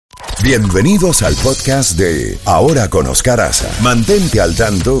Bienvenidos al podcast de Ahora con Oscar Aza. Mantente al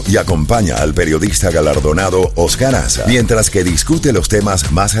tanto y acompaña al periodista galardonado Oscar Aza mientras que discute los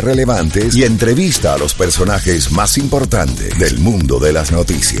temas más relevantes y entrevista a los personajes más importantes del mundo de las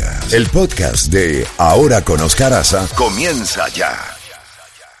noticias. El podcast de Ahora con Oscar Aza comienza ya.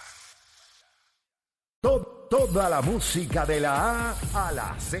 Toda la música de la A a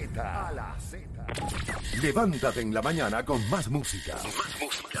la Z. Levántate en la mañana con más música,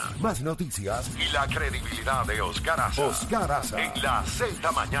 más noticias y la credibilidad de Oscar Aza. Oscar Aza en la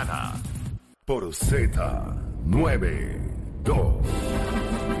Z Mañana por Z92.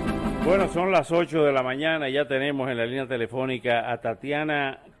 Bueno, son las 8 de la mañana y ya tenemos en la línea telefónica a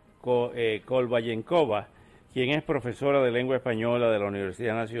Tatiana kolbayenkova, quien es profesora de lengua española de la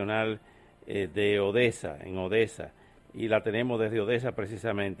Universidad Nacional de Odessa, en Odessa, y la tenemos desde Odessa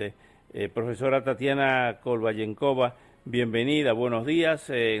precisamente. Profesora Tatiana kolbayenkova, bienvenida, buenos días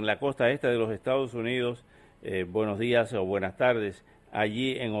en la costa este de los Estados Unidos, buenos días o buenas tardes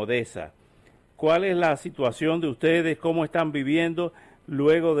allí en Odessa. ¿Cuál es la situación de ustedes? ¿Cómo están viviendo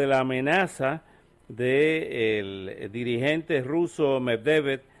luego de la amenaza del dirigente ruso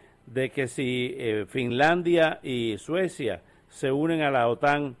Medvedev de que si Finlandia y Suecia se unen a la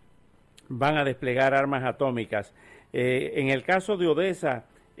OTAN van a desplegar armas atómicas? En el caso de Odessa,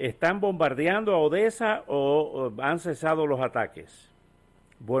 ¿están bombardeando a Odessa o han cesado los ataques?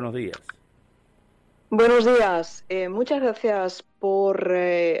 Buenos días. Buenos días. Muchas gracias por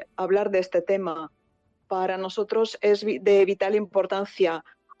hablar de este tema. Para nosotros es de vital importancia.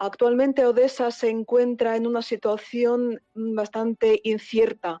 Actualmente Odessa se encuentra en una situación bastante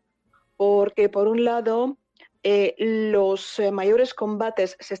incierta, porque por un lado los mayores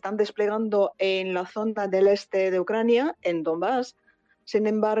combates se están desplegando en la zona del este de Ucrania, en Donbass. Sin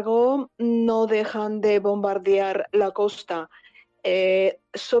embargo, no dejan de bombardear la costa,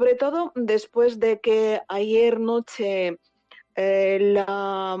 sobre todo después de que ayer noche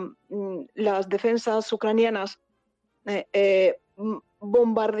las defensas ucranianas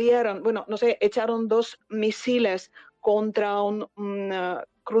bombardearon, echaron 2 misiles contra un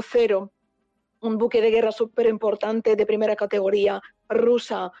crucero, un buque de guerra súper importante de primera categoría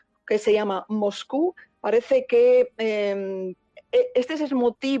rusa que se llama Moscú. Parece que este es el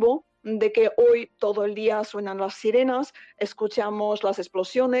motivo de que hoy todo el día suenan las sirenas, escuchamos las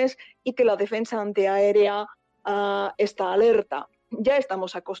explosiones y que la defensa antiaérea está alerta. Ya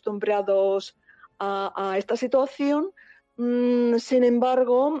estamos acostumbrados a esta situación. Sin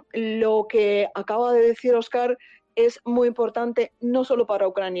embargo, lo que acaba de decir Oscar es muy importante, no solo para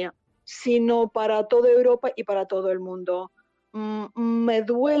Ucrania, sino para toda Europa y para todo el mundo. Me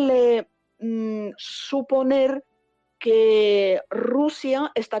duele suponer que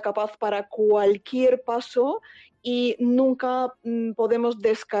Rusia está capaz para cualquier paso y nunca podemos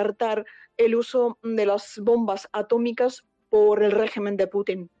descartar el uso de las bombas atómicas por el régimen de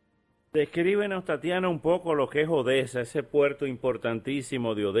Putin. Descríbenos, Tatiana, un poco lo que es Odessa, ese puerto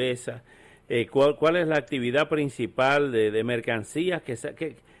importantísimo de Odessa. ¿Cuál es la actividad principal de mercancías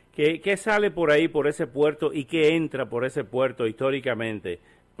que sale por ahí, por ese puerto, y que entra por ese puerto históricamente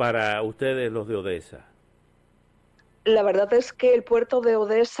para ustedes los de Odessa? La verdad es que el puerto de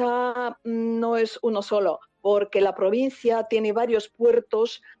Odessa no es uno solo, porque la provincia tiene varios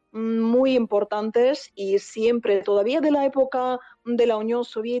puertos muy importantes y siempre, todavía de la época de la Unión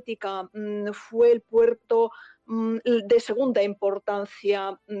Soviética, fue el puerto de segunda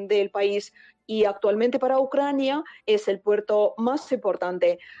importancia del país. Y actualmente para Ucrania es el puerto más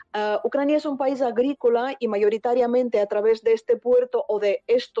importante. Ucrania es un país agrícola y mayoritariamente a través de este puerto o de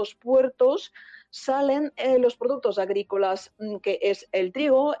estos puertos salen los productos agrícolas, que es el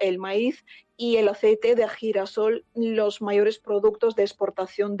trigo, el maíz y el aceite de girasol, los mayores productos de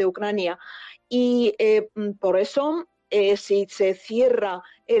exportación de Ucrania. Y por eso, si se cierra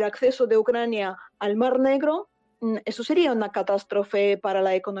el acceso de Ucrania al Mar Negro, eso sería una catástrofe para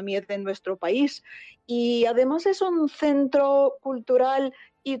la economía de nuestro país. Y además es un centro cultural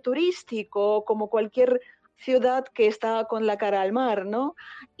y turístico, como cualquier ciudad que está con la cara al mar, ¿no?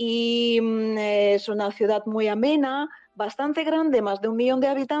 Y es una ciudad muy amena, bastante grande, más de 1 millón de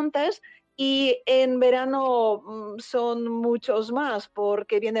habitantes, y en verano son muchos más,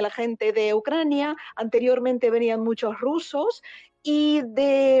 porque viene la gente de Ucrania, anteriormente venían muchos rusos, y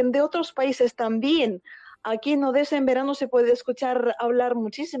de otros países también. Aquí en Odessa en verano se puede escuchar hablar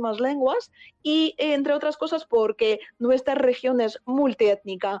muchísimas lenguas y, entre otras cosas, porque nuestra región es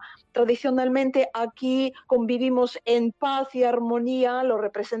multiétnica. Tradicionalmente aquí convivimos en paz y armonía los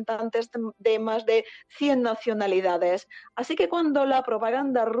representantes de más de 100 nacionalidades. Así que cuando la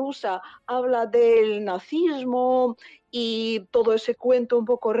propaganda rusa habla del nazismo y todo ese cuento un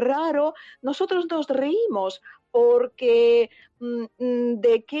poco raro, nosotros nos reímos porque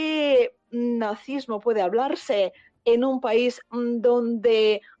 ¿de qué nazismo puede hablarse en un país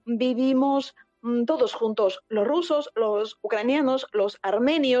donde vivimos todos juntos, los rusos, los ucranianos, los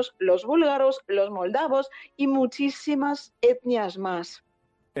armenios, los búlgaros, los moldavos y muchísimas etnias más?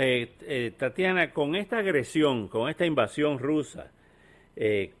 Tatiana, con esta agresión, con esta invasión rusa,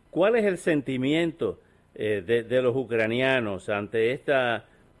 ¿cuál es el sentimiento de los ucranianos ante esta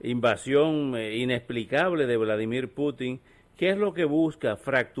invasión inexplicable de Vladimir Putin? ¿Qué es lo que busca?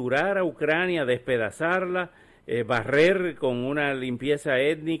 ¿Fracturar a Ucrania, despedazarla, barrer con una limpieza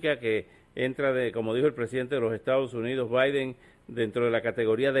étnica que entra, como dijo el presidente de los Estados Unidos, Biden, dentro de la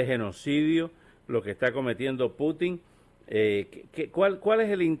categoría de genocidio, lo que está cometiendo Putin? ¿Cuál es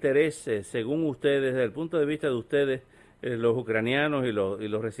el interés, según ustedes, desde el punto de vista de ustedes, los ucranianos y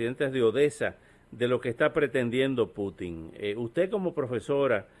los residentes de Odessa, de lo que está pretendiendo Putin? Usted como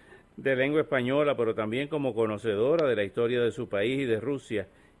profesora de lengua española, pero también como conocedora de la historia de su país y de Rusia,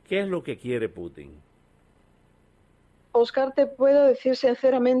 ¿qué es lo que quiere Putin? Oscar, te puedo decir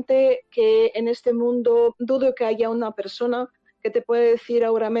sinceramente que en este mundo dudo que haya una persona que te puede decir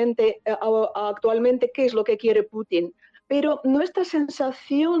actualmente qué es lo que quiere Putin. Pero nuestra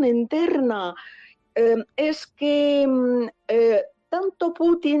sensación interna es que tanto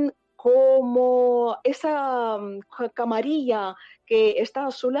Putin como esa camarilla que está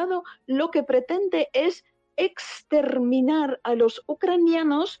a su lado, lo que pretende es exterminar a los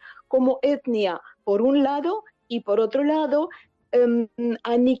ucranianos como etnia, por un lado, y por otro lado,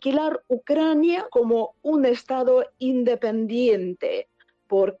 aniquilar Ucrania como un estado independiente.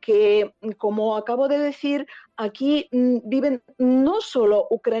 Porque, como acabo de decir, aquí viven no solo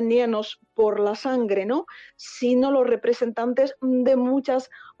ucranianos por la sangre, ¿no?, sino los representantes de muchas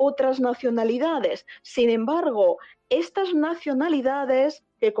otras nacionalidades. Sin embargo, estas nacionalidades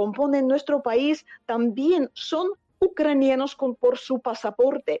que componen nuestro país también son ucranianos por su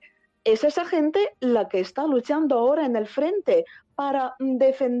pasaporte. Es esa gente la que está luchando ahora en el frente para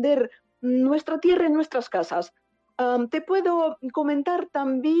defender nuestra tierra y nuestras casas. Te puedo comentar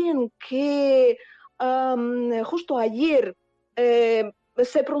también que justo ayer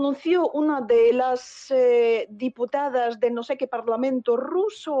se pronunció una de las diputadas de no sé qué parlamento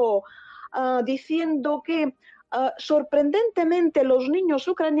ruso diciendo que sorprendentemente los niños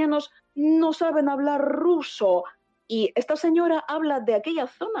ucranianos no saben hablar ruso. Y esta señora habla de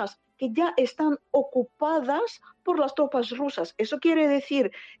aquellas zonas que ya están ocupadas por las tropas rusas. Eso quiere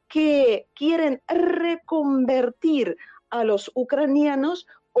decir que quieren reconvertir a los ucranianos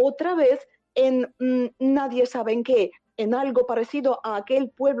otra vez en nadie sabe en qué, en algo parecido a aquel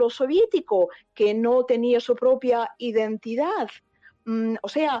pueblo soviético que no tenía su propia identidad. O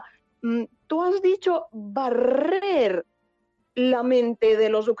sea, tú has dicho barrer la mente de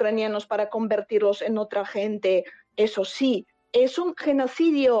los ucranianos para convertirlos en otra gente. Eso sí, es un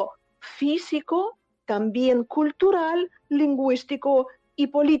genocidio físico, también cultural, lingüístico y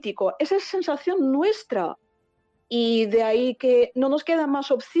político. Esa es sensación nuestra. Y de ahí que no nos queda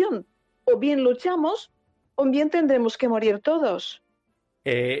más opción. O bien luchamos, o bien tendremos que morir todos.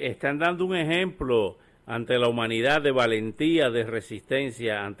 Están dando un ejemplo ante la humanidad de valentía, de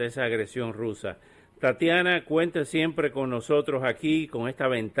resistencia ante esa agresión rusa. Tatiana, cuente siempre con nosotros aquí, con esta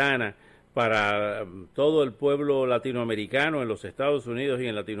ventana para todo el pueblo latinoamericano en los Estados Unidos y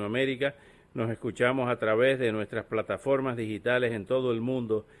en Latinoamérica. Nos escuchamos a través de nuestras plataformas digitales en todo el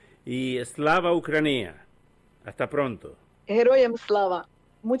mundo. Y Slava Ucrania. Hasta pronto. Heroyam Slava.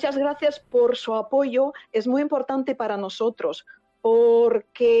 Muchas gracias por su apoyo. Es muy importante para nosotros,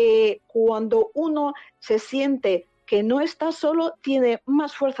 porque cuando uno se siente que no está solo, tiene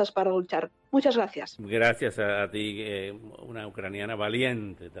más fuerzas para luchar. Muchas gracias. Gracias a ti, una ucraniana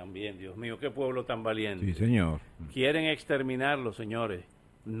valiente también. Dios mío, qué pueblo tan valiente. Sí, señor. Quieren exterminarlo, señores.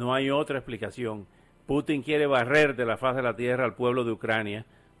 No hay otra explicación. Putin quiere barrer de la faz de la tierra al pueblo de Ucrania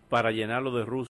para llenarlo de rusos.